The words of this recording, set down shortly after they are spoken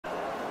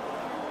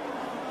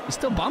He's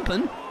still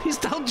bumping. He's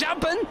still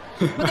jumping.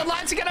 But the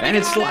lights are going to be And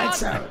it's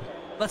lights out.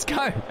 Let's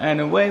go.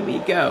 And away we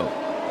go.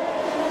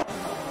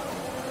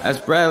 As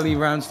Bradley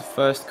rounds the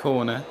first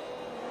corner.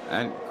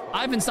 And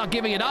Ivan's not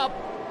giving it up.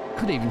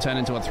 Could even turn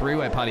into a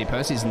three-way party.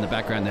 Percy's in the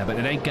background there, but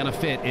it ain't going to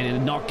fit. It is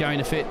not going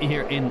to fit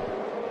here in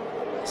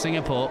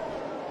Singapore.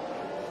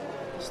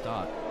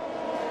 Start.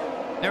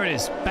 There it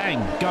is. Bang.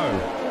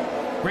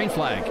 Go. Green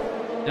flag.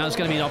 Now there's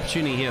going to be an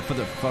opportunity here for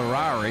the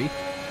Ferrari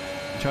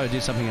to try to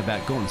do something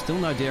about Gorn. Still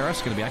no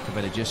DRS going to be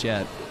activated just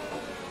yet.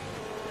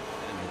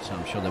 So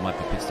I'm sure there might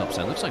be pit stops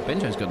there. Looks like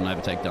Benjo's got an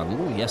overtake done.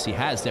 Ooh, yes, he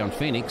has there on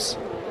Phoenix.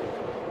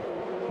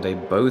 they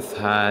both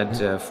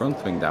had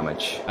front wing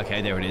damage.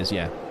 Okay, there it is,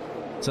 yeah.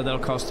 So that'll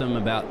cost him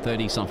about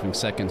 30-something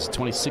seconds.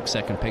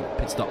 26-second pit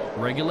stop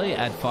regularly.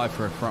 Add 5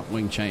 for a front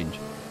wing change.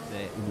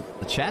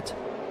 The chat.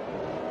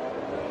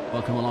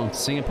 Welcome along to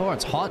Singapore.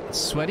 It's hot, it's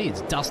sweaty,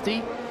 it's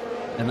dusty.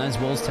 And those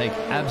walls take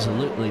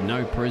absolutely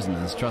no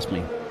prisoners. Trust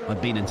me,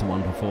 I've been into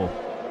one before.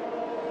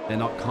 They're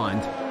not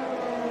kind.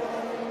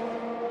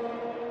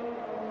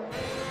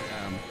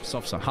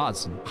 Softs are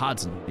hards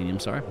and medium,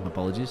 sorry. My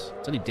apologies.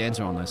 It's only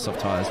Dancer on those soft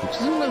tyres, which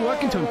isn't really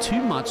working to him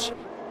too much.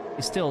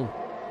 He's still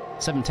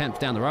 7/10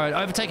 down the road.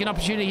 Overtaking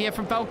opportunity here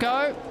from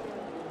Falco.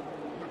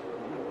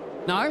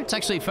 No, it's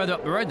actually further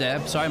up the road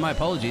there. Sorry, my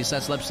apologies.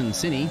 That's Lepson and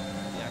Cine.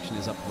 The action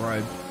is up the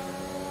road.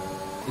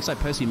 Looks like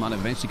Percy might have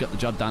eventually got the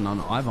job done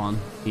on Ivan.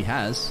 He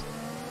has.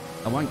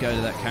 I won't go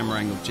to that camera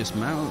angle just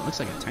now. It looks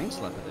like a tank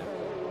slapper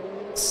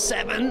there.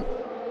 7.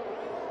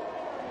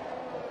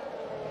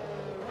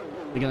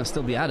 They're going to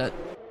still be at it.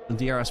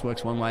 The DRS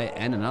works one way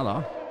and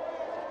another.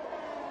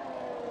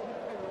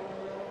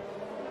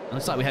 It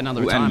looks like we had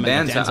another retirement.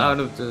 And Dancer out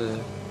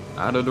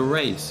of the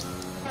race.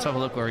 Let's have a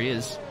look where he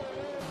is.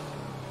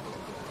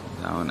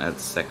 Down at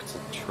sector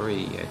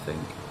 3, I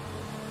think.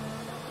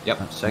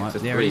 Yep, sector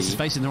 3. There he is,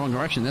 facing the wrong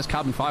direction. There's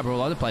carbon fiber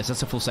all over the place.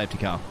 That's a full safety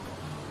car.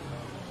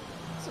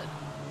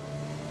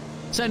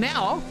 So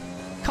now,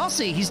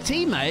 Kossi, his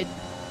teammate,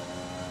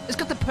 has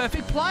got the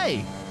perfect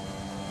play.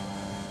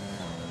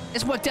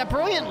 It's worked out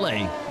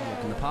brilliantly.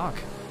 Walk in the park.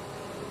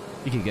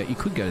 You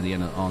could go to the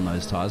end on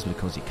those tyres, but of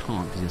course you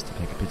can't because he has to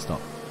take a pit stop.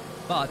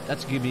 But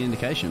that's to give you an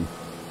indication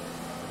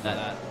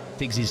that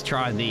Tigsy's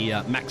trying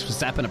the Max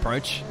Verstappen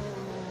approach.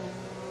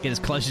 Get as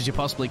close as you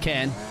possibly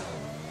can.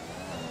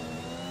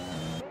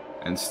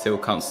 And still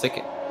can't stick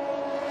it.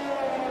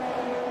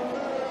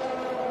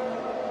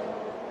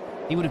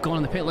 He would have gone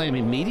in the pit lane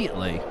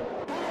immediately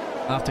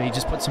after he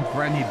just put some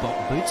brand new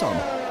boots on.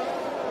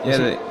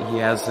 Yeah, he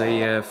has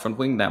a front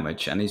wing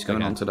damage and he's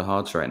going onto the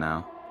hards right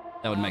now.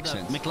 That would make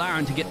sense.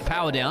 McLaren to get the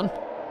power down.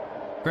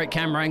 Great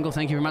camera angle.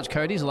 Thank you very much,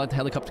 Cody's. I like the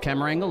helicopter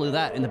camera angle. Look at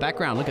that in the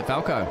background. Look at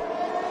Falco.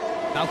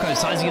 Falco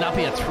sizing it up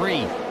here. 3.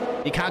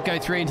 You can't go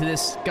 3 into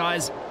this,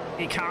 guys.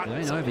 You can't. It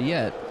ain't over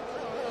yet.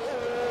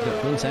 We've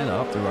got Glenn Sander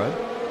up the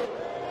road.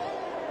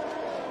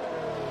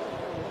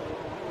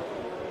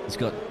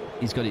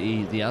 He's got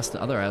the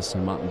other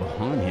Aston Martin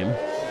behind him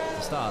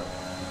to start.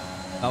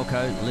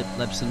 Falco,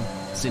 Lepson,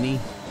 Cine,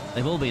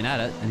 they've all been at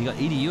it, and you got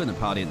EDU in the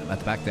party at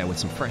the back there with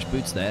some fresh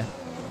boots there,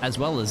 as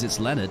well as it's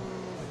Leonard.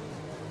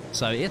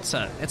 So it's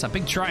a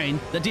big train,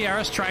 the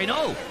DRS train.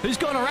 Oh, who's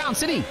gone around?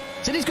 Cine.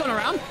 Cine's gone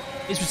around.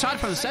 He's retired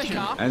from the safety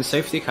car. And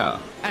safety car.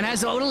 And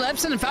has little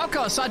Lepson and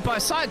Falco side by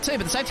side too,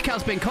 but the safety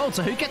car's been called,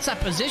 so who gets that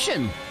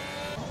position?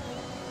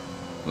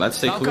 Let's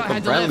take Falco a look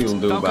what Bradley will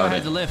do Falco about had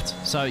it. the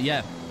lift, so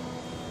yeah.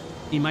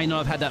 He may not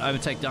have had that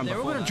overtake done before.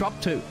 They're all going to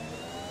drop to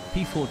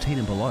P14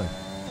 and below,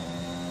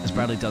 as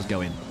Bradley does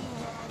go in.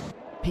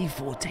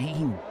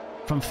 P14.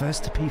 From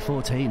first to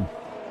P14.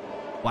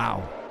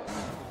 Wow.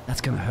 That's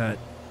going to hurt.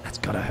 That's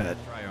got to hurt.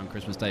 On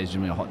Christmas Day is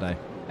generally a hot day.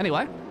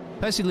 Anyway,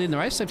 Percy leading the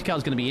race. Safety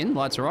car's going to be in.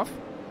 Lights are off.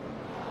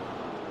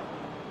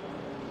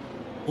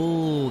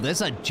 Oh, there's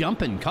a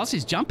jumping.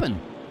 Kossi's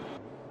jumping.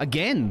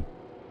 Again.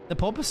 The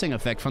porpoising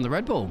effect from the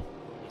Red Bull.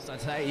 So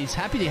I'd say he's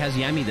happy he has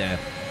Yami there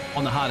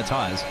on the harder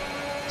tyres.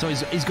 So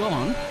he's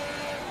gone.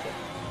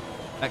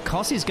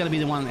 Kossi's going to be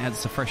the one that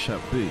has the fresher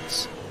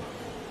boots.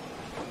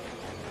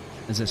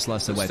 As they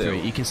slice their way through,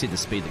 you can see the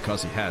speed that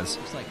Kossi has.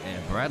 Looks like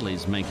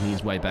Bradley's making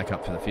his way back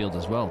up for the field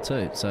as well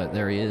too. So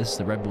there he is,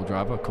 the Red Bull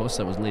driver, of course,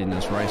 that was leading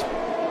this race.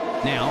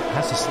 Now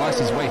has to slice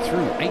his way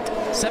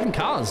through 7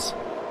 cars.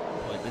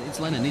 But it's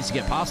Leonard needs to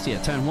get past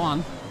here. Turn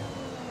 1.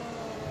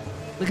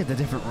 Look at the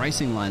different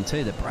racing line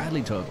too that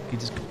Bradley took. He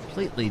just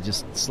completely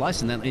just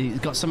slicing that. He's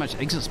got so much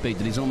exit speed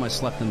that he's almost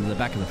slept into the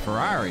back of the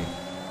Ferrari.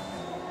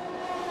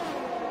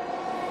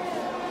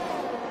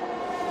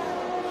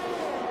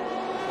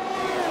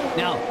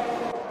 Now,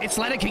 it's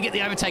Leonard can get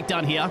the overtake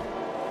done here.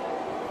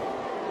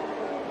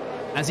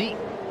 Has he?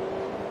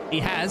 He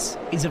has.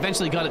 He's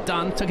eventually got it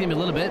done. Took him a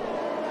little bit.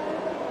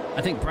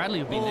 I think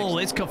Bradley will be next. Oh,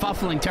 it's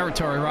kerfuffling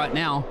territory right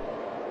now.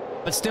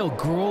 But still,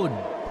 good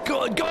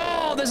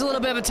goal! There's a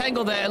little bit of a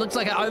tangle there. It looks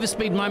like an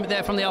overspeed moment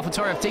there from the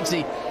AlphaTauri of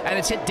Tigsy, and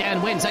it's hit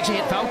downwind. It's actually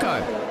hit Falco.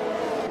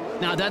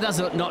 Now, that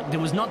it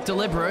was not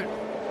deliberate.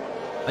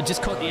 I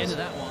just caught the end of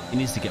that one. He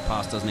needs to get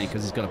past, doesn't he?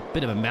 Because he's got a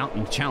bit of a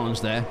mountain challenge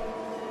there.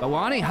 But we're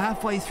only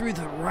halfway through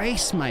the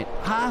race, mate.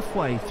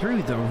 Halfway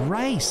through the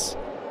race.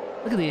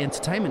 Look at the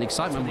entertainment,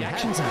 excitement, the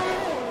action's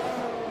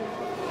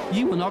at.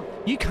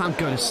 You can't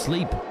go to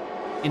sleep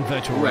in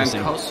virtual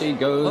racing. And Kossi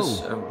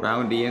goes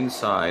around the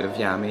inside of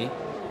Yami,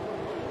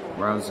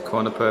 rounds the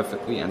corner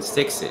perfectly and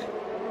sticks it.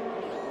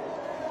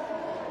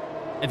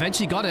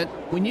 Eventually got it.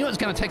 We knew it was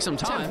going to take some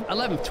time.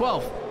 11th,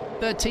 12th,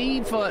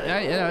 13th for...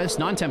 it's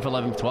 9, 10 for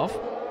 11th,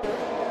 12th.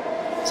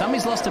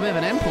 Somebody's lost a bit of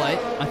an end plate.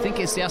 I think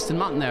it's the Aston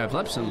Martin there of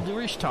Lepson. The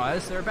Rish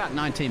tyres, they're about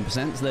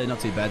 19%, so they're not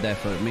too bad there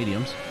for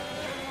mediums.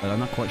 But I'm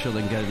not quite sure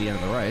they can go to the end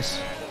of the race.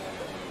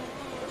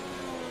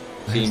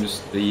 Seems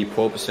the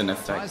porpoising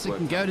effect. Tyres that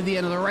can go to the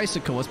end of the race,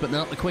 of course, but they're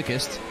not the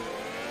quickest.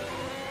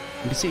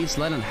 You can see it's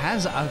Lennon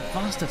has a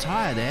faster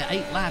tyre there,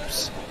 8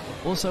 laps.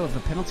 Also, with the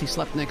penalty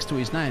slapped next to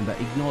his name, but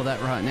ignore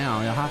that right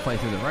now. You're halfway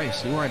through the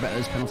race. You worry about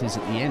those penalties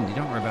at the end. You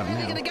don't worry about them now.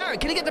 He's going to go.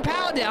 Can he get the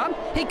power down?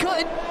 He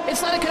could.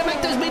 It's Lennon going to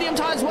make those medium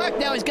tyres work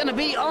now. He's going to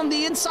be on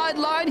the inside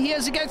line. He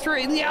has to go through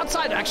in the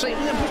outside. Actually,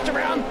 he's pushed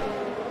around.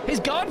 He's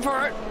gone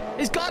for it.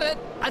 He's got it.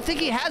 I think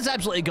he has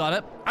absolutely got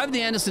it. Over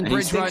the Anderson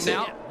Bridge right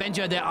now.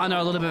 Benjo there. I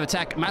know, a little bit of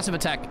attack. Massive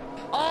attack.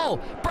 Oh,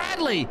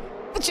 Bradley,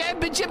 the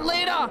championship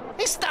leader.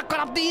 He's stuck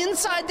up the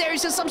inside there. He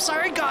says, I'm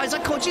sorry, guys.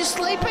 I caught you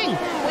sleeping.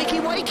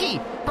 Wakey,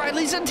 wakey.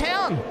 Bradley's in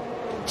town.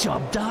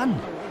 Job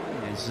done.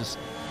 It's just,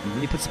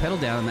 he puts the pedal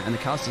down and the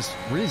car's just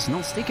really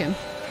not sticking.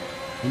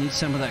 He needs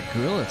some of that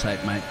Gorilla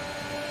tape, mate.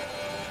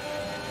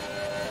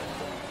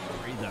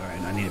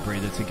 I need a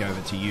breather to go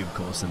over to you, of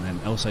course, and then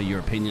also your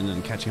opinion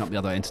and catching up the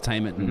other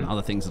entertainment and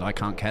other things that I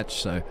can't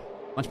catch. So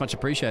much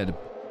appreciated.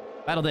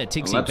 Battle there,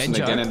 Tixie,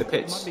 Benjo. Again in the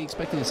pits. Might be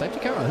expecting a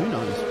safety car. Who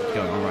knows what's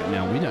going on right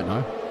now? We don't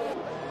know.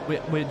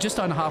 We're just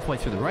under halfway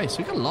through the race.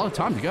 We've got a lot of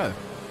time to go.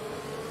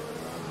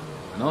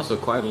 And also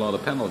quite a lot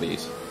of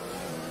penalties.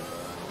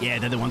 Yeah,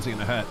 they're the ones that are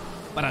going to hurt.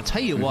 But I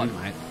tell you what,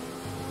 mate.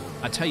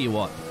 I tell you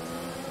what.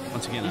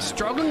 Once again, he's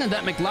struggling in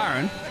that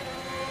McLaren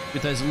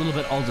with those a little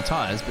bit older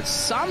tyres, but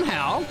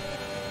somehow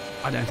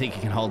I don't think he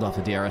can hold off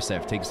the DRS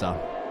there for Tigstar.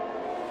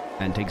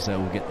 And Tigstar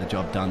will get the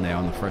job done there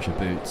on the fresher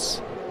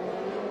boots.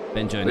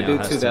 Benjo now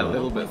has that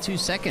little bit. 2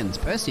 seconds.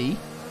 Percy,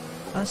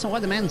 that's not why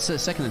the man's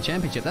second in the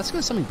championship. That's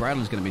something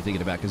Bradley's going to be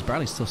thinking about, because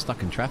Bradley's still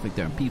stuck in traffic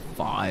there in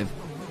P5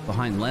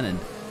 behind Lennon.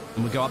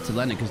 And we'll go up to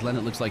Lennon, because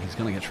Lennon looks like he's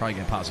going to try to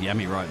get past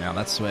Yami right now.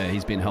 That's where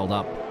he's been held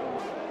up.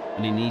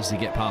 And he needs to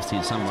get past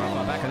here somewhere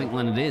along the back. I think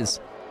Lennon is.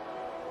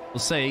 We'll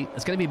see.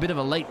 It's going to be a bit of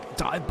a late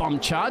dive bomb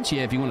charge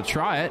here if you want to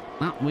try it.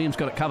 No, Williams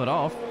got it covered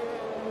off.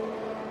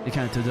 He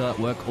can't do that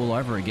work all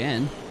over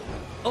again.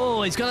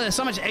 Oh, he's got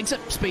so much exit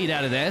speed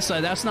out of there,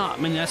 so that's not,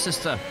 I mean, that's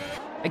just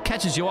it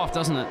catches you off,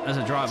 doesn't it, as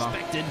a driver?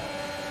 Expected.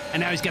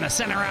 And now he's going to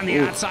send around the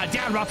outside,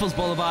 down Ruffles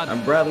Boulevard.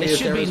 And Bradley There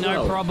should be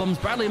no well. problems.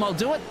 Bradley will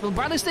do it. Will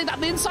Bradley stay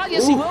up the inside?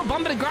 Yes, he will.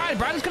 Bump it and grind.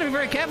 Bradley's going to be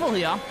very careful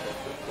here.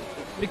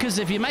 Because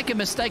if you make a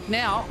mistake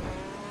now,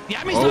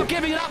 Yami's not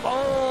giving it up.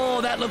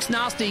 Oh, that looks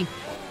nasty.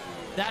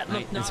 That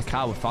looked nasty. There's a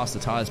car with faster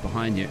tyres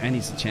behind you, and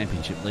he's the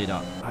championship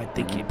leader. I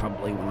think you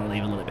probably want to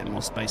leave a little bit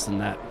more space than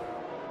that.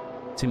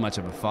 Too much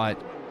of a fight.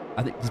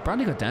 I think, has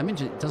Bradley got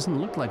damage? It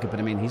doesn't look like it, but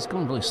I mean, he's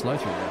gone really slow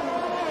through there.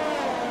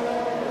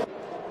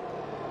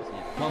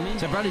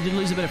 So Bradley did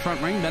lose a bit of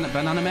front ring,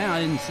 Banana Man.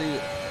 I didn't see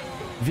it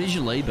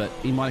visually, but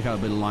he might have got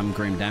a bit of lime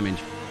green damage.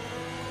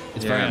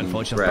 It's very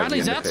unfortunate.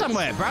 Bradley's out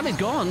somewhere. Bradley's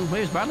gone.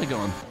 Where's Bradley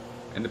gone?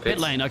 In the pits. Pit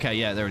lane. Okay,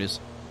 yeah, there it is.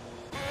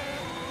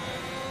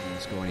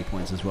 Didn't score any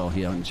points as well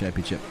here in the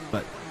championship.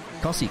 But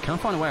Kossi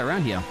can't find a way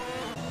around here.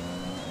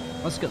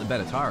 Let's get the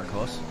better tyre, of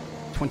course.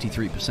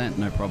 23%,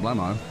 no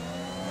problemo.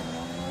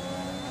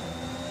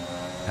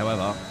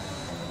 However,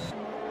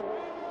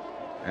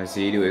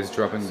 Azidu is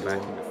dropping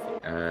back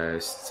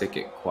stick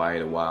it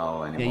quite a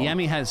while anymore. Yeah,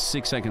 Yami has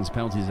 6 seconds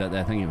penalties out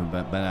there, thinking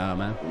about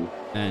man.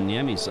 And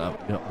Yami's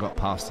got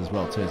past as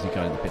well too as he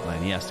got in the pit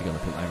lane. He has to go to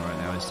the pit lane right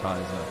now. His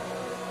tyres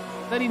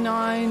are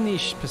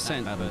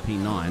 39-ish% out of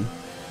P9.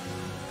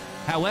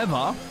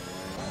 However,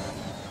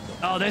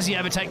 oh, there's the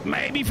overtake,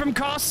 maybe from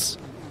Koss.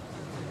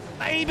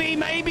 Maybe.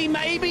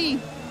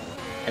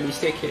 And he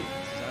stick it.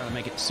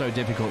 Make it so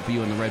difficult for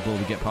you and the Red Bull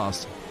to get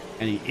past.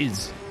 And he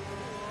is.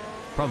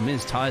 Problem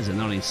is, tyres are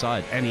not on his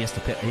side, and he has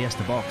to pit. He has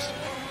to box.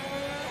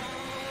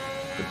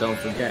 But don't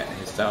forget,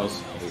 his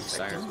styles.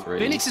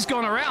 Phoenix has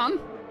gone around.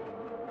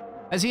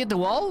 Has he hit the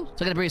wall? So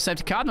going to bring a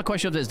safety car. I'm not quite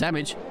sure if there's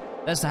damage.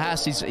 That's the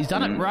Haas. He's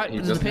done it right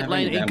in the pit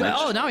lane.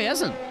 Oh no, he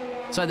hasn't.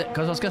 So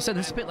because I was going to say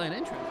this is pit lane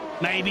entry.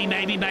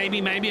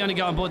 Maybe. Only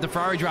go on board the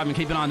Ferrari drive and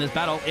keep an eye on this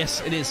battle.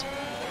 Yes, it is.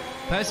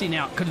 Percy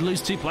now could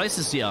lose 2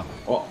 places here.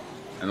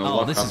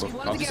 This is. He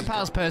wanted to get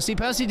past Percy.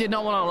 Percy did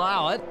not want to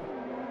allow it.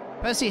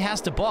 Percy has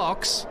to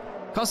box.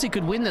 Kossi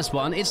could win this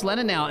one. It's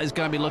Lennon now is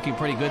going to be looking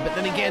pretty good. But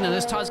then again, and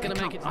this tie's going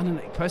to make it. I don't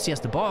know. Percy has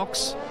to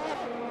box.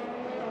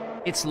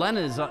 It's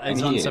Lennon is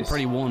on some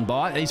pretty worn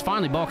by. He's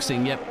finally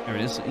boxing. Yep, there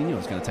it is. He knew it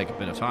was going to take a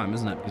bit of time,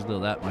 isn't it? Because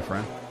look at that, my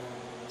friend.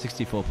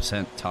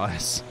 64%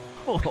 tyres.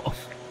 Oh,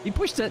 he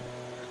pushed it.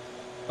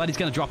 But he's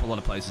going to drop a lot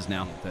of places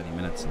now. 30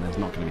 minutes, and there's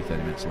not going to be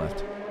 30 minutes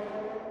left.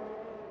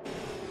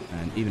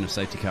 And even a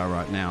safety car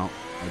right now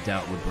I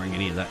doubt would bring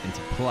any of that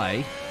into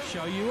play.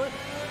 Show you it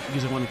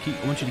because I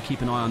want you to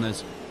keep an eye on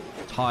those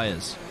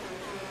tyres.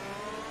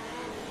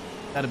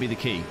 That'll be the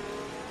key.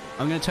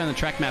 I'm going to turn the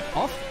track map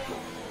off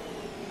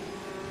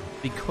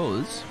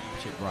because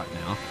shit right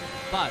now.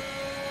 But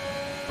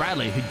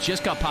Bradley, who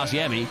just got past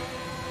Yami,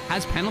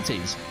 has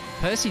penalties.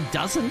 Percy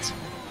doesn't,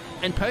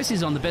 and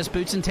Percy's on the best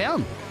boots in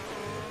town.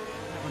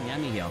 On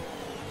Yami here.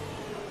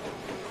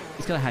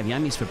 He's got to have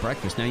Yamis for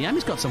breakfast. Now,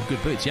 Yami's got some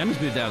good boots. Yami's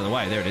moved out of the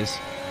way. There it is.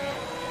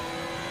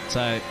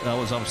 So, that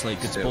was obviously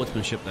good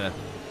sportsmanship there.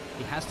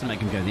 He has to make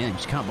him go to the end. He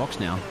just can't box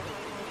now.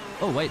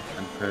 Oh, wait.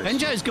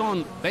 Benjo's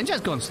gone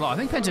slow. I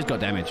think Benjo's got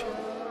damage.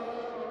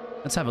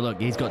 Let's have a look.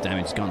 He's got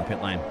damage. He's gone to the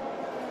pit lane.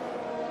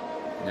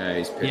 Yeah,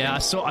 he's pitting. Yeah, I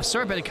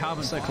saw a bit of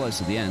carbon so close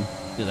to the end.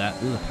 Look at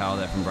that. Look at the power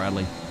there from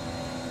Bradley.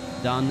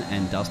 Done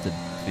and dusted,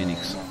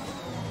 Phoenix.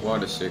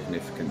 What a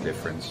significant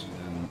difference.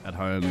 At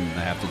home, they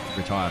have to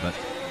retire, but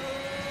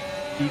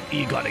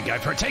you got to go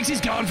for it. Texie's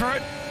going for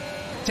it.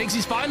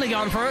 Texie's finally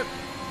going for it.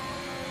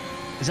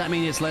 Does that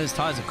mean it's Lez's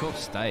tyres? Of course,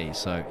 stay.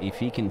 So if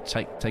he can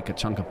take a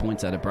chunk of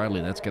points out of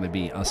Bradley, that's going to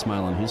be a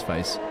smile on his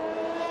face.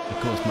 Of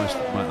course,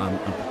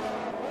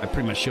 I'm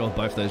pretty much sure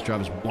both those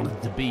drivers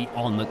wanted to be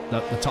on the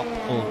top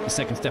or the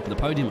second step of the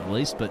podium at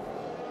least, but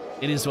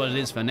it is what it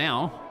is for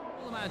now.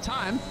 All amount of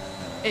time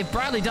if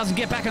Bradley doesn't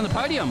get back on the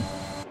podium.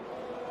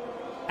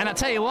 And I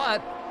tell you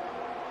what,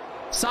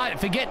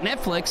 forget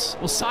Netflix.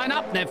 Well, sign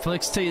up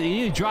Netflix to the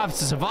new Drives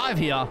to Survive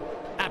here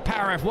at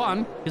Power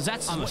F1, because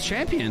that's I'm a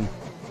champion.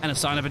 And a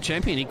sign of a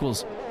champion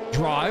equals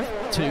Drive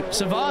to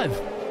Survive.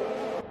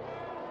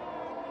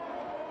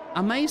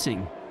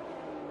 Amazing.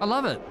 I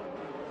love it.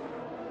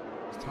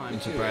 It's time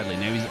for Bradley.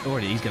 Now he's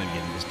going to be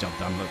getting this job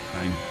done. Look,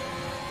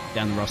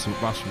 down the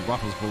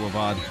Ruffles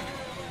Boulevard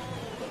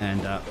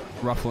and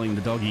ruffling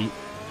the doggy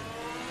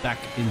back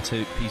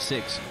into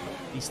P6.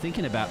 He's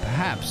thinking about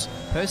perhaps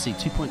Percy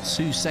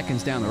 2.2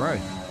 seconds down the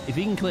road. If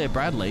he can clear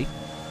EDU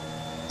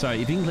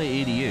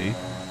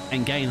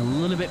and gain a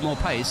little bit more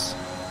pace.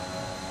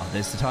 Oh,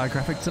 there's the tyre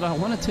graphics that I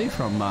wanted to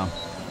from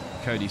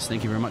Cody's.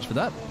 Thank you very much for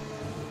that.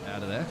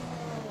 Out of there.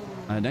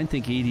 I don't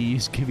think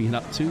EDU's giving it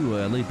up too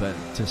early, but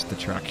just the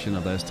traction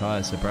of those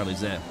tyres, so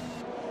Bradley's there.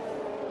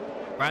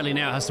 Bradley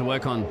now has to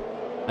work on,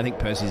 I think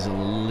Percy's a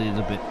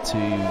little bit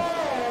too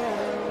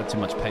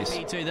much pace.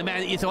 P2, the man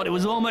that you thought it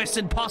was almost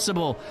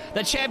impossible.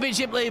 The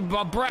championship lead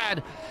by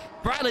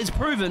Bradley's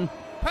proven.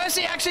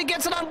 Percy actually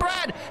gets it on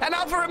Brad, and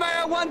Alfa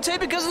Romeo 1-2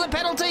 because of the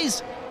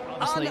penalties.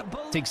 Obviously,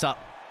 ticks up.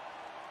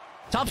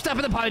 Top step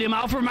of the podium,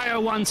 Alfa Romeo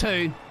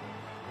 1-2.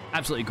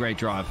 Absolutely great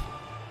drive.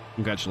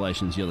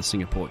 Congratulations, you're the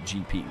Singapore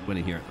GP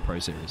winner here at the Pro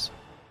Series.